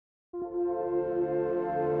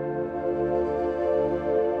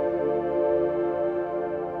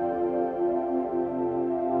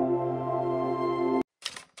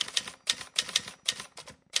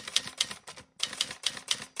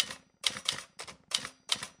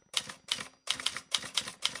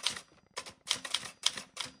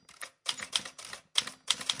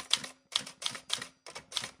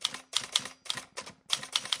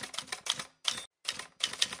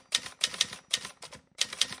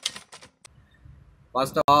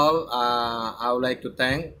First of all, I would like to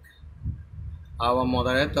thank our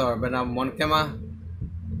moderator, Venerable Monkema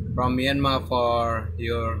from Myanmar for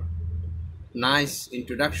your nice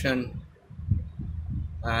introduction,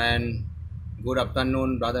 and good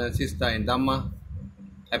afternoon, brother and sister in Dhamma.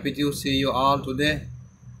 Happy to see you all today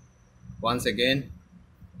once again.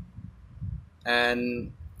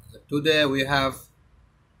 And today we have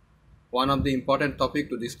one of the important topic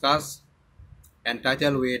to discuss,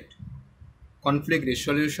 entitled with conflict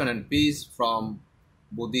resolution and peace from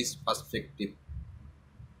Buddhist perspective.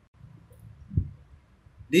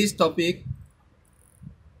 This topic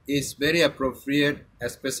is very appropriate,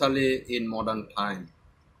 especially in modern time.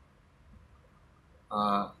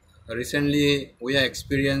 Recently, we are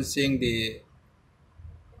experiencing the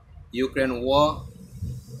Ukraine war,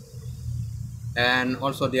 and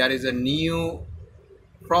also there is a new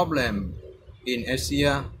problem in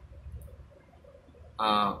Asia.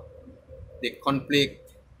 The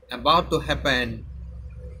conflict about to happen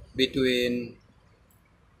between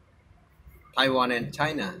Taiwan and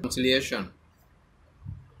China. Reconciliation.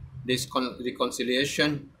 This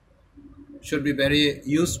reconciliation should be very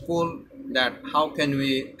useful, that how can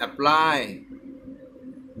we apply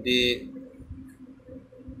the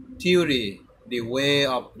theory, the way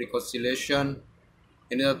of reconciliation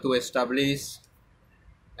in order to establish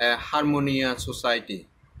a harmonious society.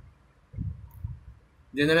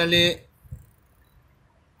 Generally,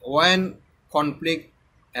 when conflict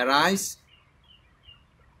arises,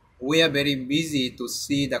 we are very busy to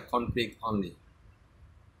see the conflict only.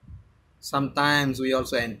 Sometimes we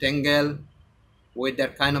also entangle with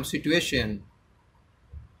that kind of situation,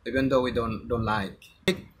 even though we don't like.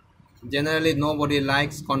 Generally, nobody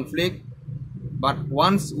likes conflict, but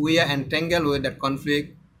once we are entangled with that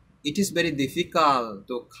conflict, it is very difficult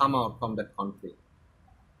to come out from that conflict.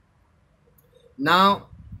 Now,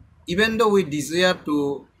 even though we desire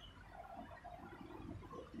to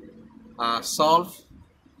solve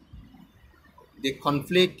the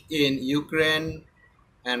conflict in Ukraine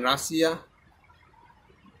and Russia,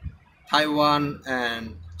 Taiwan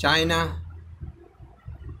and China,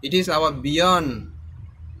 it is our beyond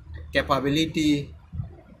capability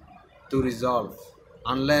to resolve,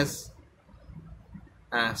 unless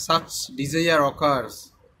such desire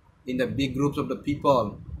occurs in the big groups of the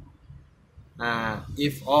people.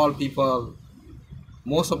 If all people,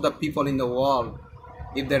 most of the people in the world,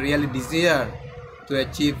 if they really desire to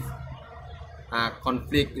achieve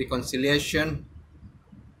conflict reconciliation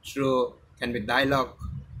through, can be dialogue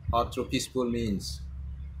or through peaceful means.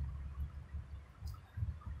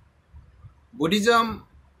 Buddhism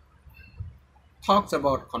talks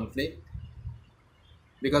about conflict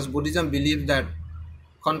because Buddhism believes that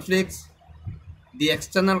conflicts, the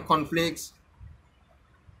external conflicts,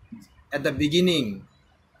 at the beginning,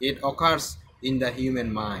 it occurs in the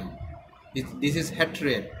human mind. This is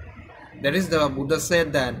hatred. That is, the Buddha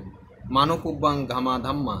said that Manukubang Dhamma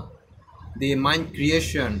Dhamma, the mind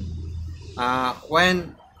creation,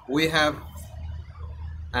 when we have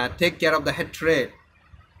take care of the hatred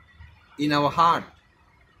in our heart,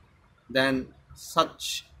 then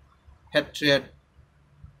such hatred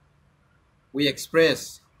we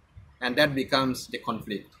express, and that becomes the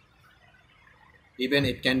conflict. Even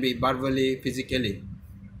it can be verbally, physically.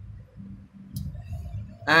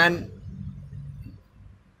 And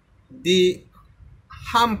the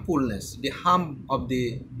harmfulness, the harm of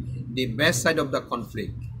the bad side of the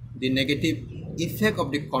conflict, the negative effect of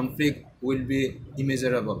the conflict will be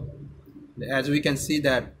immeasurable. As we can see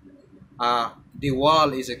that the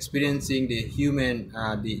world is experiencing the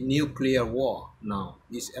the nuclear war now.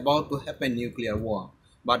 It's about to happen, nuclear war,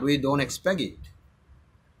 but we don't expect it.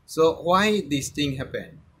 So why this thing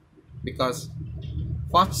happen? Because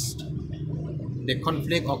first, the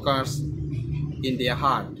conflict occurs in their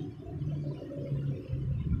heart.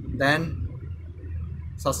 Then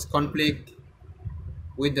such conflict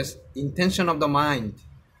with the intention of the mind,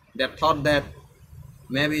 that thought that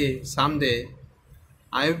maybe someday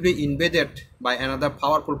I will be invaded by another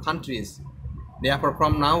powerful countries. Therefore,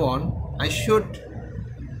 from now on, I should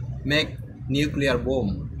make nuclear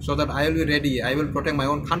bomb so that I will be ready. I will protect my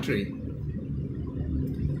own country.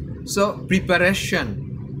 So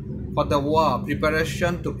preparation for the war,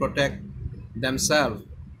 preparation to protect themselves.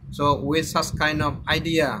 So with such kind of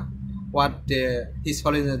idea, what His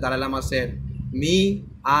Holiness Dalai Lama said, me,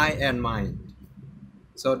 I and mine.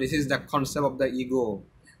 So this is the concept of the ego.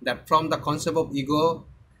 That from the concept of ego,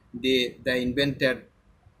 they invented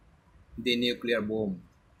the nuclear bomb.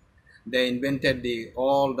 They invented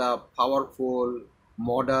all the powerful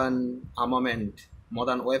modern armament,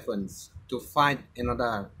 modern weapons to fight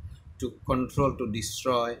another, to control, to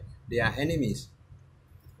destroy their enemies.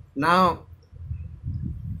 Now,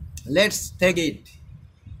 let's take it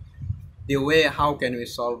the way how can we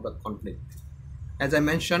solve the conflict. As I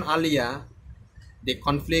mentioned earlier, the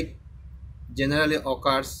conflict generally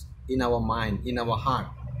occurs in our mind, in our heart,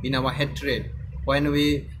 in our hatred. When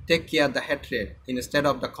we take care of the hatred instead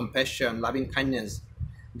of the compassion, loving kindness,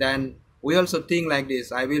 then we also think like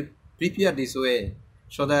this: I will prepare this way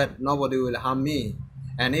so that nobody will harm me,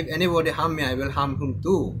 and if anybody harm me, I will harm him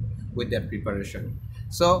too with that preparation.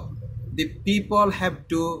 So the people have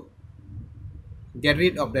to get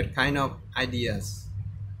rid of that kind of ideas,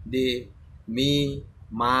 the me,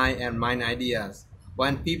 my and mine ideas.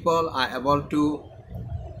 When people are able to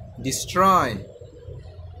destroy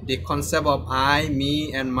the concept of I,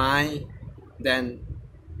 me and my, then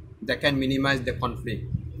they can minimize the conflict.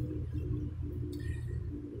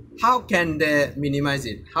 How can they minimize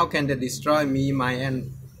it? How can they destroy me, my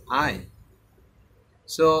and I?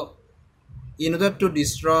 So in order to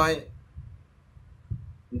destroy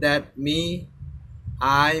that me,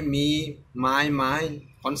 I, me, my, mine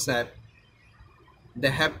concept, they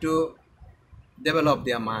have to develop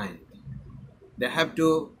their mind. They have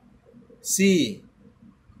to see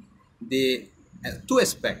the two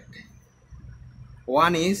aspects.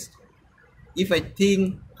 One is, if I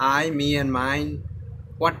think I, me and mine,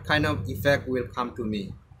 what kind of effect will come to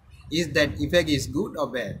me? Is that effect is good or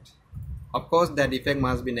bad? Of course that effect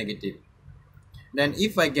must be negative. Then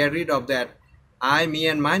if I get rid of that I, me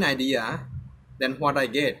and mine idea, then what I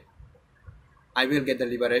get? I will get the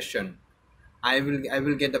liberation. I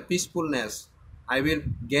will get the peacefulness. I will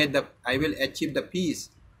achieve the peace,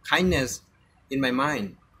 kindness in my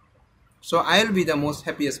mind. So I will be the most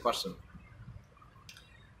happiest person.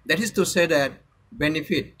 That is to say that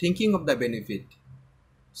benefit, thinking of the benefit.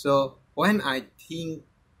 So when I think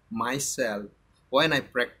myself, when I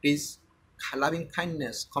practice loving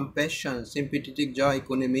kindness, compassion, sympathetic joy,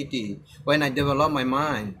 equanimity, when I develop my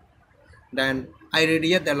mind, then I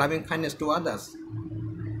radiate the loving kindness to others.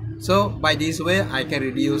 So by this way, I can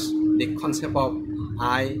reduce the concept of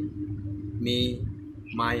I, me,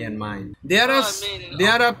 my and mine. There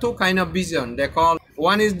are two kind of vision. They call,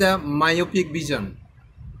 one is the myopic vision,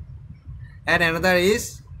 and another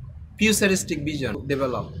is futuristic vision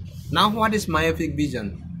developed. Now what is myopic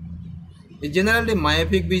vision? Generally,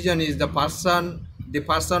 myopic vision is the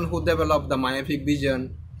person who developed the myopic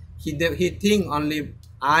vision. He think only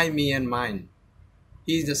I, me and mine.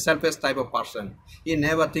 He is the selfish type of person. He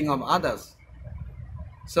never think of others.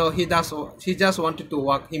 So he just wanted to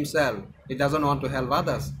work himself. He doesn't want to help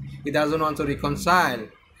others. He doesn't want to reconcile.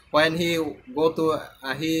 When he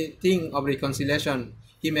he think of reconciliation,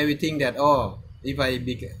 he maybe think that, oh, if I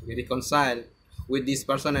reconcile with this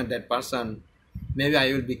person and that person, maybe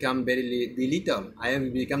I will become very little. I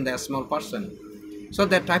will become that small person. So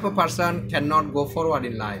that type of person cannot go forward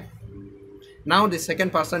in life. Now the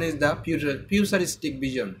second person is the futuristic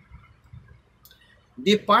vision.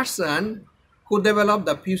 The person who developed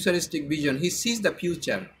the futuristic vision, he sees the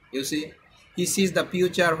future. You see, he sees the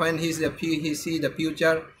future. When he sees the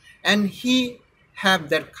future, and he have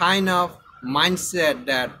that kind of mindset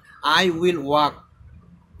that I will work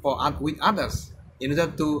with others in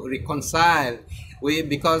order to reconcile.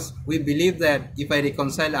 Because we believe that if I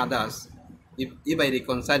reconcile others, if I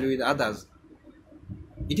reconcile with others,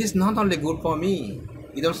 it is not only good for me,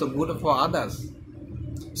 it is also good for others.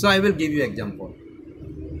 So I will give you an example.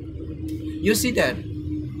 You see that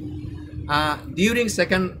during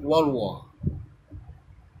Second World War,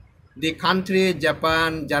 the country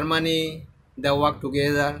Japan, Germany, they work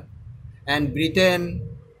together, and Britain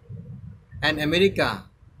and America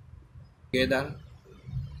together,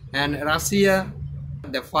 and Russia,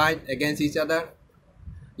 they fight against each other.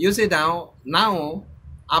 You see now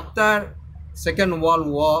after Second World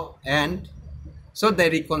War end, so they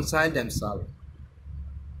reconcile themselves.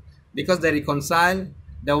 Because they reconcile,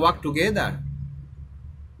 they work together.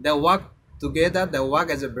 They work together, they work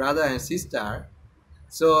as a brother and sister.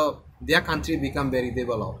 So their country become very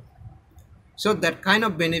developed. So that kind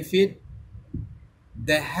of benefit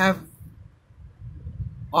they have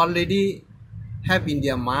already have in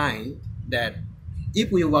their mind, that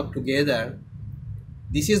if we work together,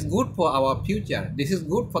 this is good for our future. This is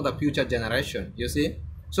good for the future generation. You see,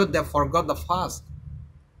 so they forgot the past.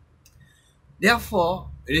 Therefore,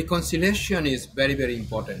 reconciliation is very, very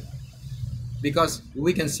important, because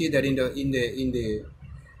we can see that in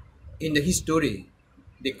the history,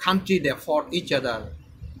 the country they fought each other.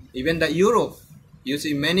 Even the Europe, you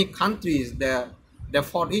see many countries they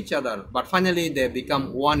fought each other, but finally they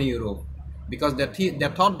become one Europe, because they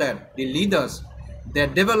thought that the leaders, they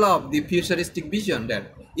developed the futuristic vision that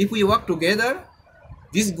if we work together,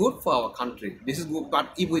 This is good for our country. This is good,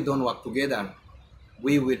 but if we don't work together,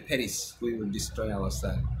 we will perish. We will destroy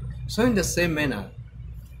ourselves. So in the same manner,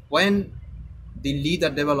 when the leader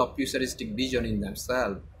develop futuristic vision in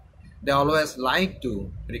themselves, they always like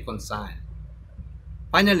to reconcile.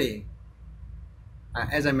 Finally,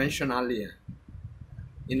 as I mentioned earlier,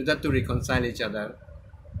 in order to reconcile each other,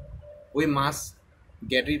 we must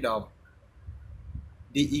get rid of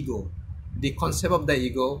the ego, the concept of the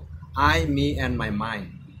ego, I, me, and my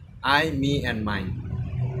mind. I, me, and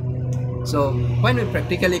mine. So when we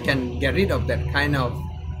practically can get rid of that kind of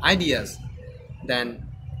ideas, then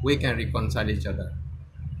we can reconcile each other.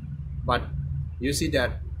 But you see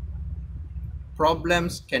that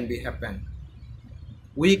problems can be happen.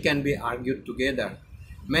 We can be argued together.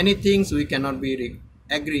 Many things we cannot be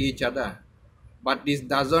agree each other. But this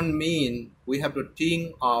doesn't mean we have to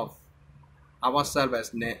think of ourselves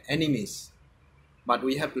as enemies. But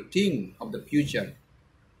we have to think of the future.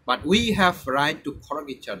 But we have right to correct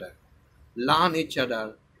each other, learn each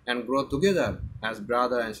other, and grow together as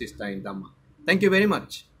brother and sister in Dhamma. Thank you very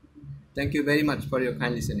much. Thank you very much for your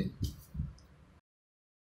kind listening.